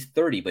 Yeah, he's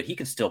 30, but he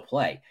can still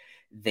play.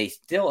 They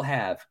still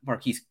have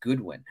Marquise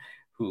Goodwin,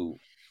 who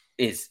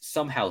is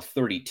somehow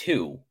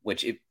 32,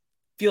 which it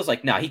feels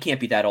like, he can't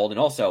be that old. And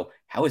also,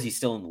 how is he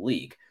still in the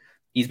league?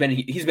 He's been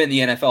in the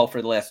NFL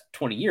for the last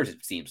 20 years,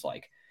 it seems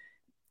like.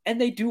 And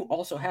they do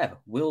also have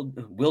Will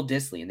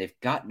Dissly, and they've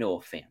got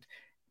Noah Fant,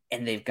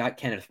 and they've got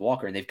Kenneth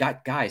Walker, and they've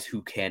got guys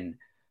who can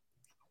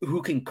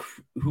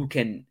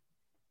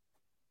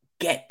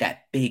get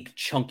that big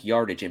chunk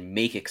yardage and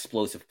make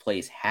explosive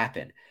plays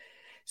happen.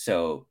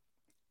 So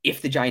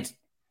if the Giants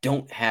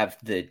don't have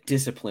the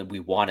discipline we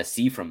want to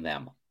see from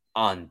them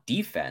on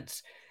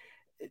defense,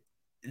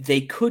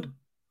 they could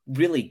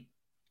really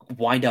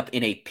wind up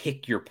in a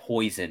pick your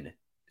poison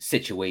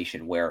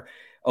situation where,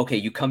 okay,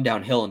 you come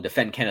downhill and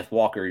defend Kenneth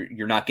Walker,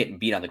 you're not getting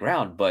beat on the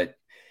ground, but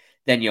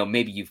then,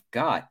 maybe you've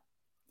got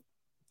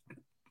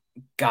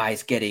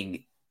guys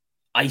getting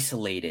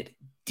isolated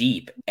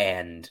deep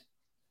and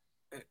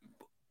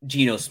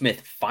Geno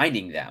Smith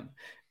finding them,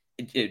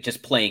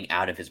 just playing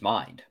out of his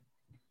mind.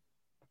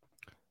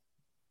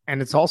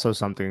 And it's also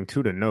something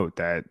too to note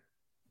that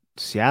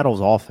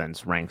Seattle's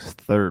offense ranks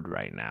third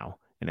right now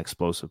in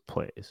explosive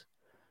plays.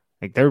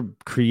 Like, they're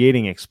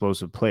creating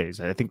explosive plays.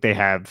 I think they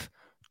have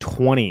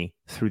 20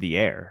 through the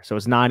air. So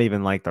it's not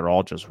even like they're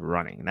all just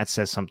running. And that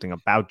says something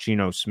about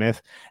Geno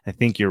Smith. I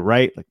think you're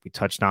right. Like we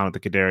touched on with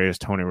the Kadarius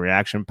Toney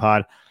reaction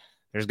pod,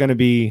 there's going to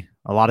be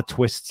a lot of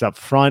twists up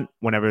front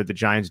whenever the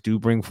Giants do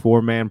bring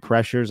four-man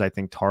pressures, I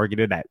think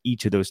targeted at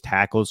each of those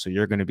tackles. So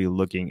you're going to be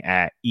looking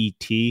at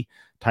ET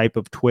type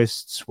of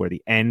twists where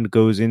the end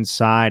goes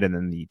inside and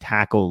then the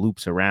tackle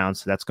loops around.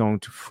 So that's going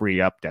to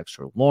free up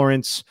Dexter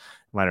Lawrence,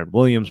 Leonard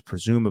Williams,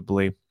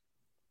 presumably.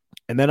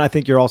 And then I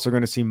think you're also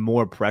going to see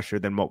more pressure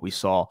than what we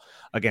saw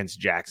against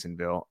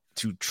Jacksonville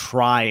to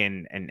try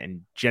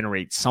and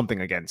generate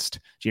something against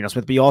Geno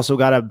Smith. But you also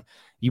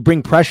you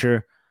bring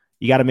pressure,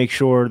 you got to make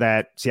sure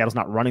that Seattle's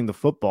not running the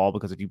football,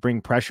 because if you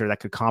bring pressure,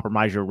 that could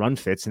compromise your run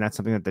fits. And that's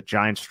something that the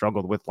Giants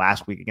struggled with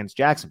last week against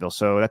Jacksonville.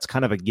 So that's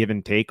kind of a give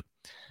and take.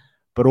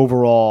 But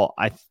overall,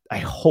 I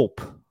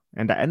hope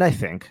and I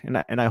think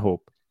and I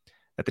hope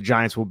that the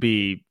Giants will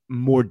be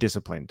more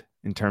disciplined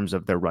in terms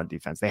of their run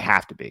defense. They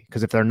have to be,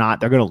 because if they're not,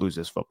 they're going to lose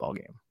this football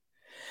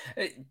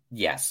game.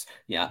 Yes.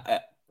 Yeah.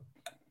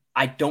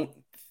 I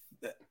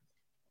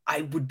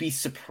would be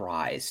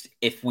surprised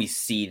if we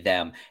see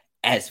them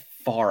as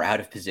far out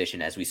of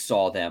position as we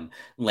saw them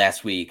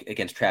last week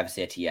against Travis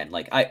Etienne.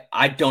 Like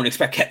I don't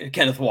expect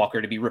Kenneth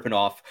Walker to be ripping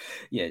off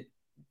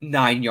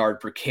 9-yard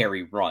per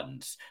carry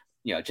runs,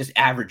 just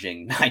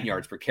averaging 9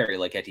 yards per carry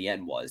like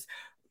Etienne was.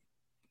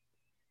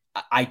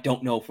 I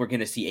don't know if we're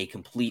going to see a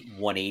complete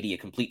 180, a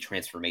complete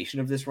transformation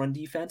of this run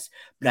defense,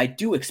 but I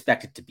do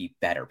expect it to be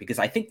better because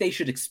I think they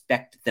should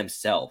expect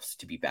themselves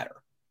to be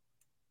better.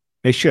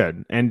 They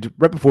should. And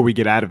right before we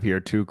get out of here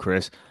too,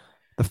 Chris,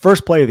 the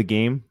first play of the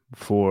game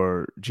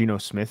for Geno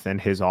Smith and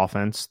his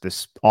offense,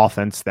 this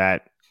offense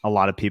that a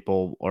lot of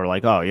people are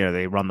like, oh, yeah,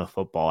 they run the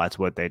football. That's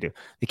what they do.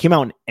 They came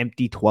out in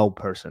empty 12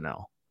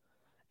 personnel.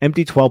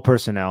 Empty 12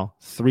 personnel,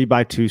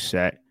 3-by-2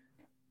 set.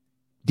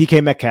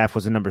 DK Metcalf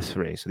was the number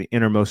 3, so the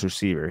innermost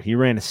receiver. He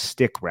ran a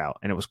stick route,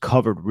 and it was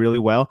covered really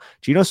well.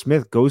 Geno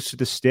Smith goes to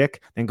the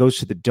stick, then goes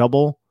to the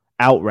double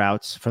out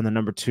routes from the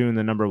number 2 and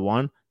the number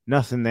 1.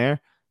 Nothing there.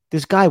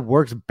 This guy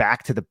works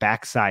back to the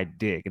backside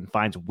dig and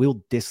finds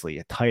Will Dissly,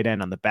 a tight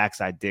end, on the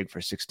backside dig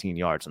for 16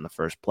 yards on the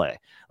first play.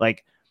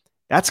 Like,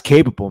 that's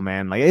capable,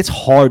 man. Like, it's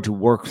hard to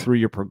work through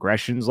your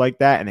progressions like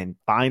that and then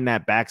find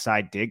that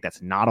backside dig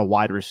that's not a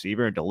wide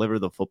receiver and deliver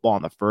the football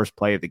on the first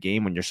play of the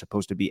game when you're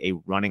supposed to be a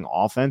running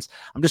offense.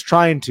 I'm just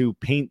trying to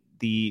paint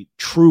the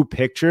true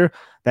picture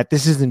that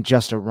this isn't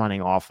just a running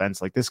offense.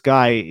 Like, this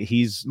guy,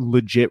 he's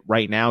legit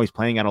right now. He's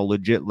playing at a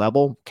legit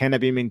level. Can it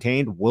be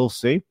maintained? We'll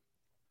see.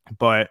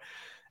 But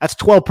that's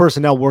 12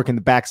 personnel working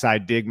the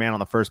backside dig, man, on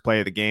the first play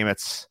of the game.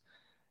 It's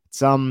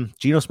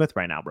Geno Smith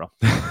right now, bro.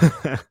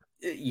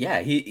 Yeah,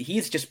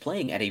 he's just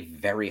playing at a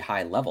very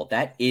high level.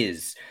 That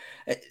is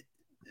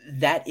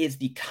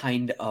the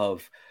kind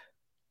of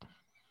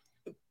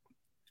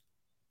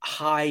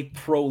high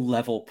pro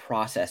level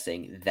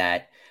processing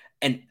that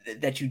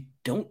you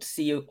don't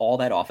see all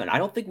that often. I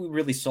don't think we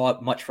really saw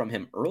it much from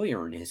him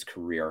earlier in his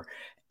career.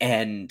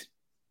 And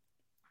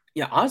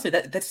honestly,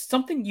 that's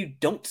something you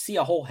don't see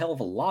a whole hell of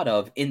a lot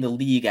of in the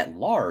league at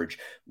large,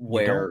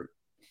 where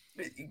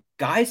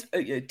guys,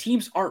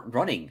 teams aren't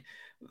running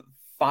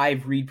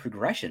 5 read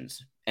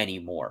progressions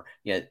anymore.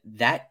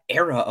 That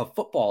era of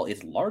football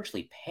is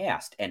largely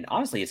past. And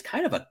honestly, it's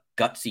kind of a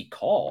gutsy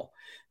call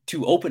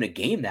to open a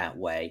game that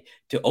way,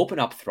 to open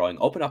up throwing,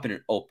 open up in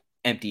an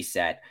empty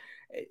set,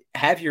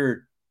 have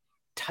your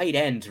tight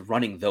ends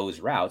running those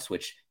routes,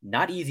 which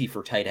not easy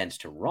for tight ends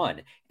to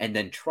run, and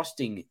then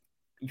trusting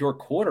your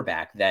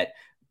quarterback that,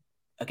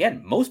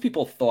 again, most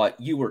people thought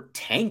you were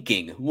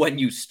tanking when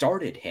you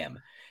started him,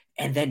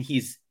 and then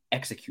he's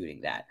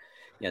executing that.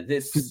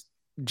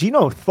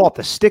 Geno thought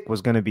the stick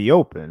was going to be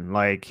open.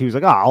 Like, he was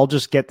like, I'll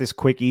just get this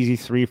quick, easy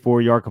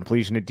 3-4 yard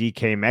completion to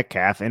DK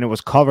Metcalf. And it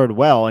was covered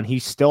well. And he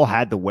still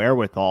had the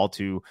wherewithal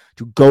to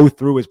go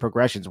through his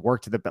progressions,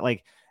 work to the,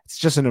 like, it's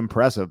just an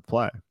impressive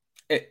play.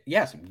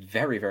 Yes,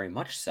 very, very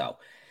much so.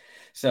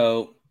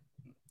 So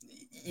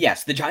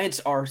yes, the Giants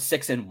are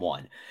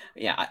 6-1.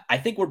 Yeah. I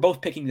think we're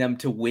both picking them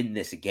to win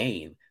this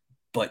game,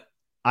 but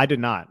I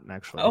did not,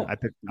 actually. Oh,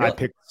 I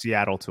picked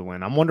Seattle to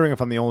win. I'm wondering if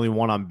I'm the only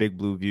one on Big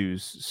Blue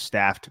View's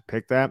staff to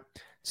pick that.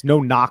 It's no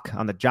knock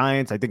on the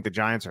Giants. I think the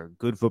Giants are a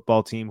good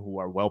football team who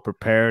are well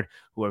prepared,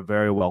 who are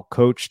very well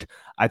coached.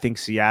 I think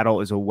Seattle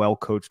is a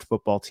well-coached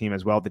football team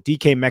as well. The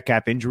DK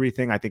Metcalf injury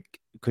thing, I think,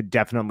 could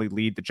definitely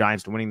lead the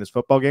Giants to winning this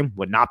football game.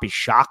 Would not be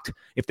shocked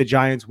if the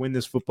Giants win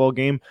this football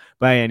game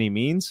by any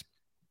means.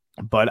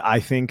 But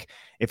I think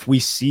if we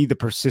see the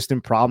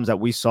persistent problems that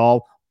we saw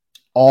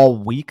all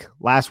week,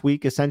 last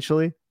week,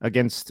 essentially,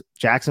 against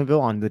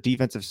Jacksonville on the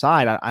defensive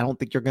side, I don't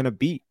think you're going to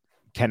beat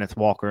Kenneth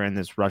Walker in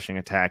this rushing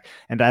attack.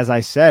 And as I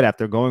said,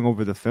 after going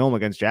over the film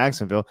against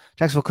Jacksonville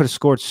could have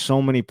scored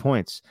so many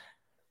points.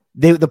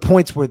 The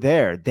points were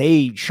there.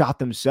 They shot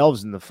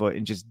themselves in the foot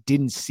and just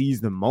didn't seize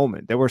the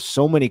moment. There were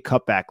so many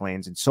cutback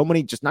lanes and so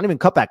many, just not even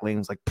cutback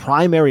lanes, like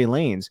primary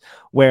lanes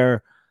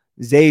where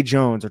Zay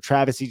Jones or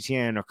Travis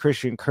Etienne or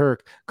Christian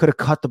Kirk could have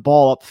cut the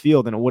ball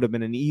upfield and it would have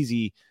been an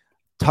easy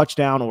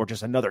touchdown or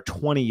just another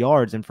 20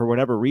 yards. And for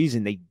whatever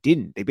reason, they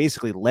didn't. They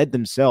basically led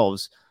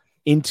themselves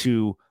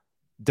into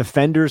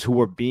defenders who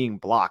were being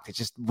blocked. It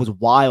just was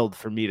wild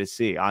for me to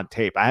see on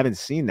tape. I haven't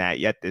seen that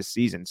yet this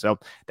season. So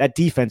that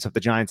defense of the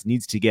Giants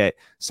needs to get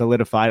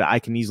solidified. I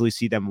can easily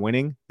see them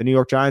winning the New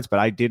York Giants, but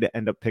I did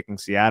end up picking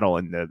Seattle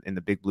in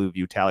the Big Blue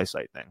View tally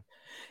site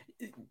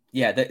thing.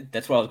 Yeah,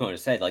 that's what I was going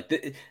to say. Like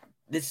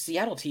the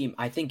Seattle team,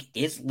 I think,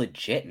 is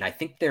legit, and I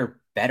think they're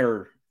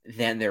better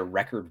than their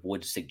record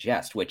would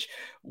suggest, which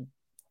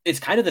is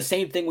kind of the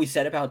same thing we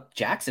said about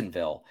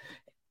Jacksonville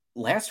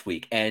last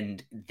week.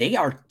 And they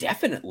are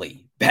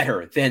definitely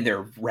better than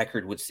their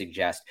record would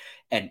suggest.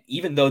 And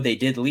even though they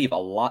did leave a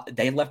lot,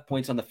 they left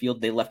points on the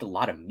field, they left a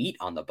lot of meat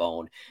on the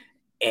bone,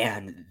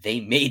 and they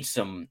made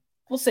some,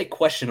 we'll say,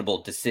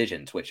 questionable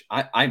decisions, which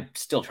I'm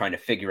still trying to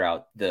figure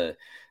out the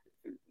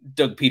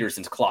Doug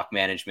Peterson's clock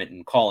management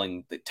and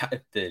calling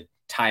the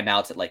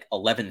timeouts at like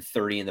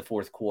 11:30 in the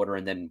fourth quarter,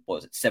 and then what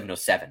was it,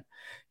 7:07?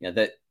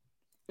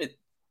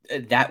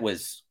 That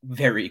was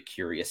very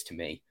curious to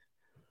me.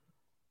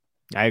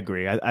 I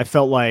agree. I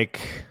felt like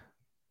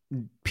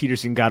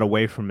Peterson got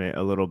away from it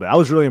a little bit. I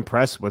was really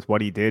impressed with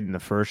what he did in the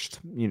first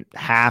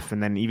half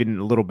and then even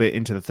a little bit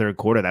into the third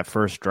quarter, that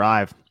first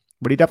drive.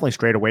 But he definitely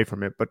strayed away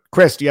from it. But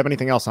Chris, do you have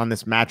anything else on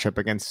this matchup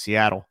against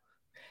Seattle?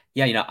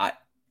 Yeah, I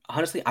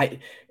honestly,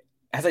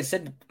 as I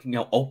said,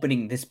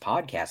 opening this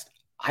podcast,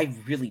 I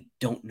really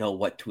don't know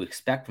what to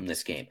expect from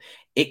this game.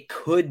 It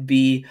could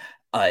be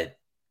a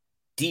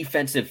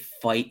defensive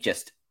fight,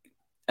 just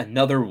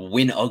another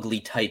win ugly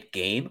type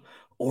game,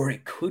 or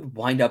it could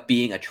wind up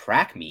being a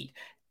track meet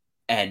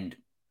and,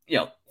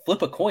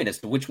 flip a coin as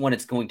to which one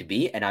it's going to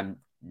be. And I'm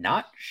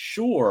not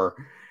sure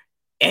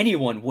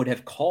anyone would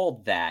have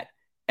called that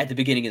at the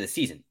beginning of the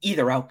season,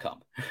 either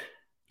outcome.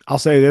 I'll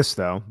say this,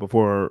 though,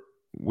 before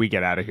we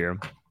get out of here.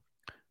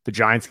 The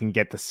Giants can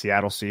get the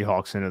Seattle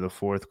Seahawks into the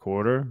fourth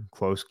quarter,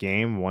 close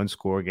game,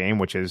 one-score game,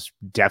 which is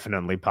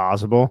definitely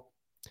possible.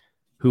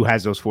 Who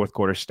has those fourth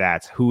quarter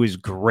stats? Who is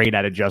great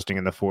at adjusting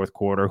in the fourth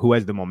quarter? Who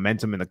has the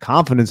momentum and the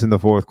confidence in the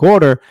fourth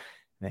quarter?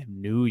 The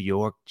New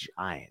York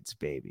Giants,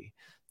 baby.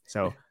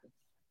 So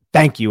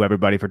thank you,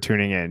 everybody, for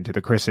tuning in to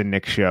the Chris and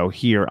Nick Show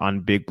here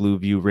on Big Blue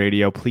View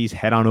Radio. Please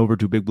head on over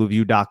to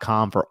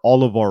bigblueview.com for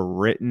all of our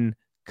written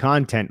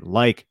content.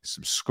 Like,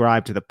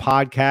 subscribe to the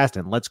podcast,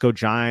 and let's go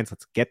Giants.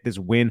 Let's get this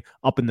win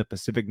up in the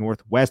Pacific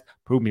Northwest.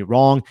 Prove me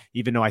wrong,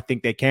 even though I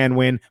think they can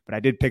win, but I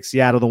did pick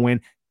Seattle to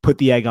win. Put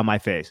the egg on my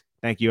face.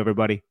 Thank you,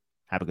 everybody.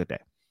 Have a good day.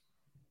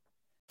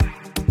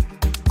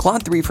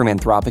 Claude 3 from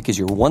Anthropic is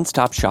your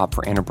one-stop shop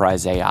for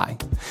enterprise AI.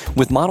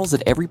 With models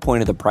at every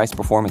point of the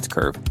price-performance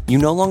curve, you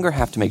no longer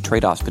have to make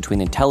trade-offs between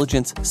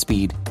intelligence,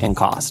 speed, and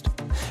cost.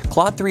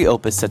 Claude 3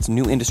 Opus sets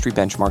new industry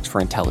benchmarks for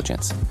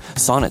intelligence.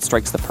 Sonnet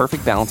strikes the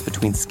perfect balance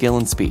between skill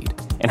and speed.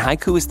 And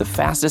Haiku is the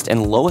fastest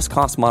and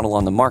lowest-cost model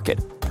on the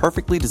market,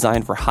 perfectly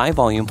designed for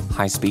high-volume,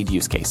 high-speed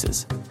use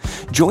cases.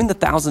 Join the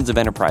thousands of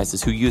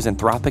enterprises who use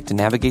Anthropic to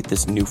navigate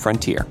this new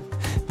frontier.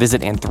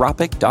 Visit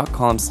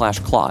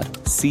anthropic.com/Claude,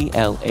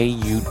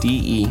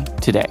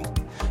 CLAUDE, today.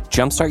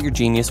 Jumpstart your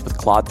genius with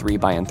Claude 3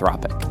 by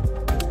Anthropic.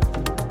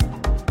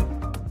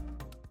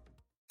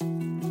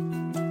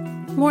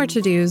 More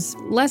to-dos,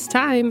 less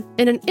time,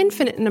 and an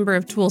infinite number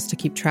of tools to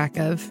keep track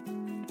of.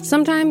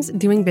 Sometimes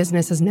doing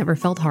business has never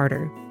felt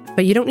harder,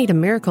 but you don't need a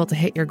miracle to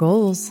hit your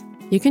goals.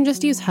 You can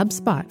just use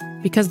HubSpot,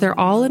 because their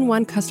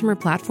all-in-one customer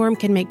platform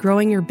can make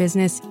growing your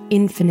business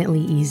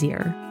infinitely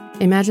easier.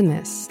 Imagine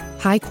this: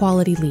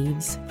 high-quality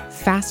leads,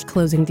 fast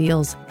closing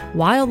deals,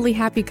 wildly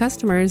happy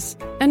customers,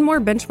 and more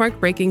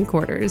benchmark-breaking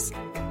quarters.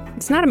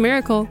 It's not a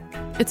miracle,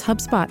 it's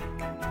HubSpot.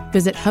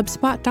 Visit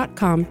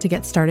HubSpot.com to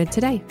get started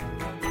today.